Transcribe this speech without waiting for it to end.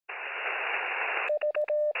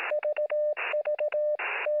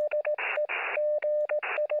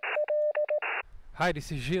Hi,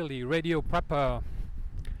 this is Gilles, the radio prepper.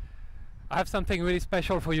 I have something really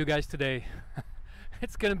special for you guys today.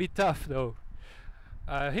 It's gonna be tough though.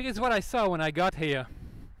 Here is what I saw when I got here.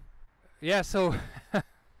 Yeah, so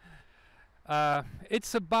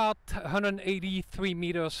it's about 183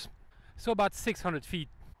 meters, so about 600 feet.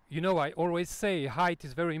 You know, I always say height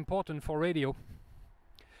is very important for radio.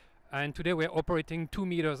 And today we're operating 2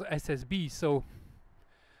 meters SSB, so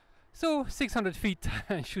 600 feet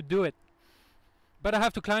should do it. But I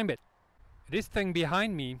have to climb it. This thing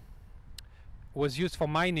behind me was used for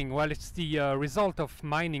mining. Well, it's the result of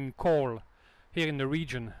mining coal here in the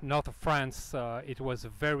region, north of France. It was a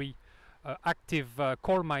very active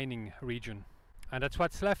coal mining region, and that's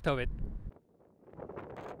what's left of it.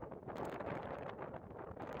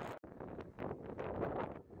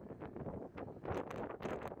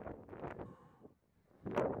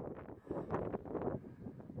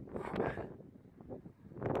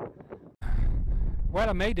 Well,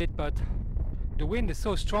 I made it, but the wind is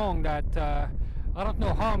so strong that I don't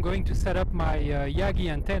know how I'm going to set up my Yagi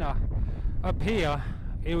antenna up here.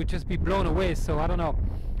 It would just be blown away, so I don't know.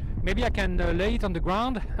 Maybe I can lay it on the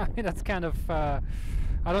ground. I mean, that's kind of I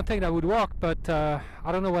don't think that would work, but I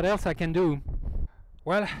don't know what else I can do.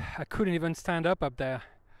 Well, I couldn't even stand up there.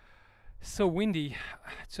 So windy,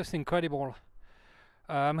 it's just incredible.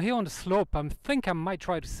 I'm here on the slope. I think I might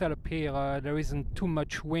try to set up here. There isn't too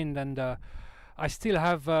much wind, and I still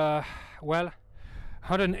have well,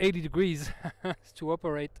 180 degrees to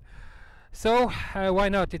operate. So why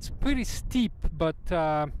not? It's pretty steep, but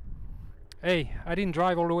hey, I didn't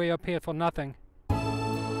drive all the way up here for nothing.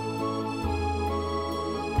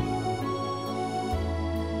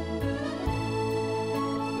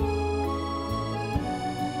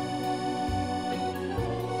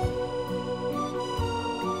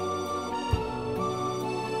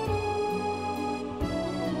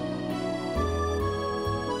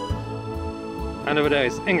 And over there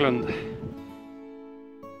is England.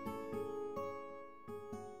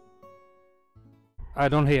 I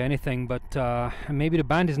don't hear anything, but maybe the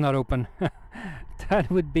band is not open. That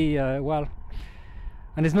would be, well,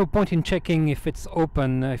 and there's no point in checking if it's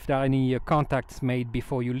open, if there are any contacts made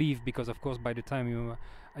before you leave, because of course by the time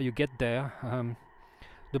you get there,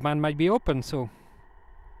 the band might be open. So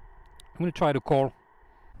I'm going to try to call.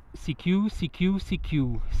 CQ, CQ,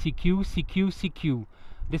 CQ, CQ, CQ, CQ.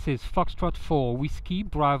 This is Foxtrot 4 Whiskey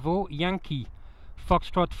Bravo Yankee.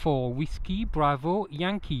 Foxtrot 4 Whiskey Bravo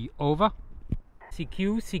Yankee. Over.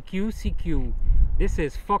 CQ, CQ, CQ. This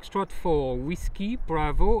is Foxtrot 4 Whiskey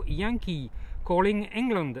Bravo Yankee. Calling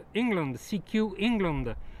England. England. CQ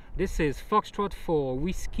England. This is Foxtrot 4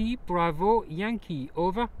 Whiskey Bravo Yankee.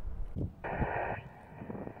 Over.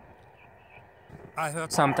 I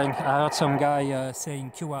heard something. I heard some guy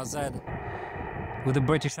saying QRZ with a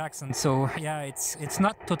British accent, so yeah, it's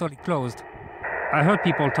not totally closed. I heard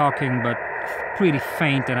people talking, but pretty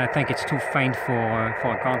faint, and I think it's too faint for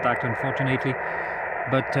a contact, unfortunately.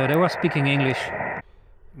 But they were speaking English.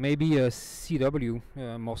 Maybe a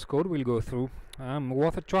CW Morse code will go through.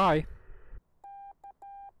 Worth a try.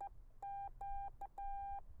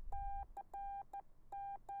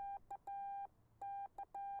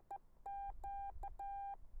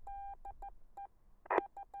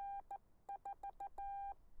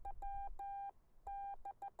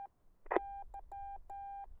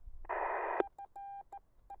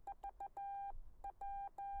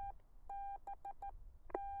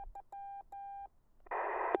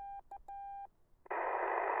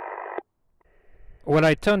 Well,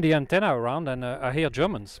 I turn the antenna around and I hear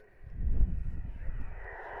Germans.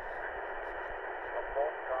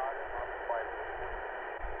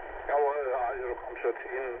 Jawohl, also du kommst so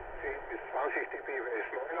 10 bis 20 dB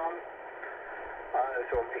S9 an.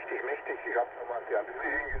 Also mächtig. Ich habe nochmal die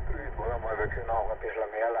Antenne gedreht, oder mal, wir können auch ein bisschen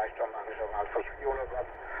mehr Leistung machen, so mal 400 Watt.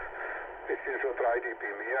 Bisschen so 3 dB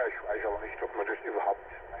mehr. Ich weiß aber nicht, ob man das überhaupt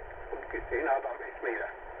und gesehen hat am S-Meter.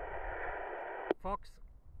 Fox.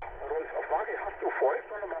 Rolf, auf Frage, hast du vorher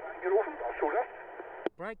schon mal angerufen? Warst du das?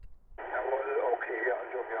 Break. Jawohl, okay,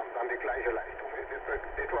 also wir haben dann die gleiche Leistung.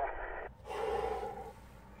 Etwa.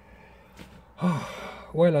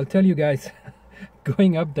 Well, I'll tell you guys,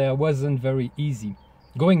 going up there wasn't very easy.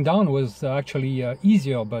 Going down was actually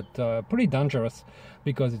easier, but pretty dangerous,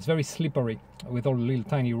 because it's very slippery with all the little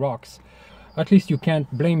tiny rocks. At least you can't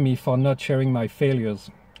blame me for not sharing my failures.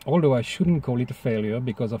 Although I shouldn't call it a failure,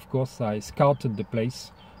 because of course I scouted the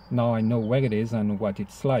place. Now I know where it is and what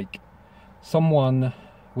it's like. Someone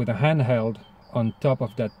with a handheld on top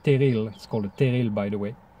of that Terril, it's called a Terril by the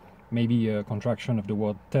way, maybe a contraction of the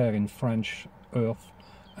word terre in French, earth,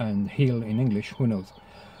 and hill in English, who knows.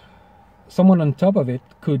 Someone on top of it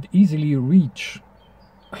could easily reach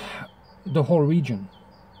the whole region.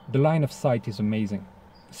 The line of sight is amazing.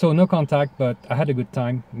 So no contact, but I had a good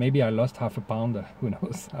time. Maybe I lost half a pound, who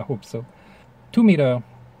knows, I hope so. 2 meter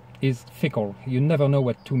is fickle. You never know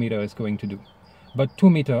what 2 meter is going to do. But 2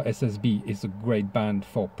 meter SSB is a great band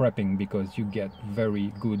for prepping because you get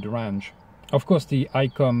very good range. Of course, the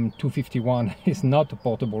Icom 251 is not a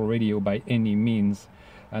portable radio by any means,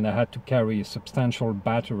 and I had to carry a substantial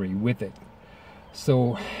battery with it.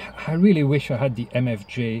 So I really wish I had the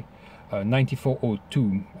MFJ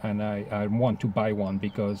 9402, and I want to buy one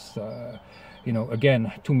because you know,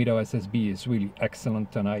 again, 2 meter SSB is really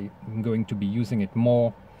excellent, and I'm going to be using it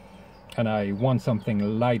more, and I want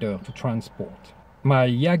something lighter to transport. My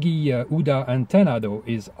Yagi UDA antenna though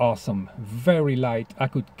is awesome, very light. I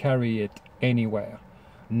could carry it anywhere,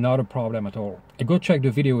 not a problem at all. Go check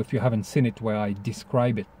the video if you haven't seen it where I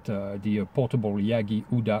describe it, the portable Yagi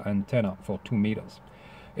UDA antenna for 2 meters.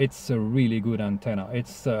 It's a really good antenna.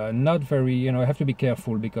 It's not very, you know, I have to be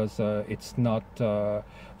careful because it's not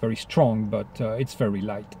very strong, but it's very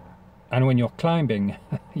light. And when you're climbing,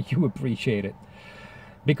 you appreciate it.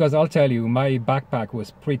 Because I'll tell you, my backpack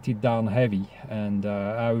was pretty darn heavy, and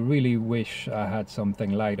I really wish I had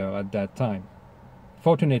something lighter at that time.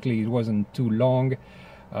 Fortunately, it wasn't too long,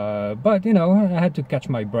 but you know, I had to catch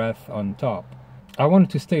my breath on top. I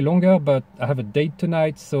wanted to stay longer, but I have a date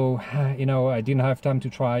tonight, so you know, I didn't have time to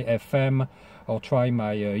try FM or try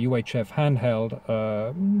my UHF handheld,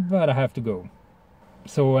 but I have to go.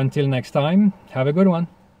 So until next time, have a good one.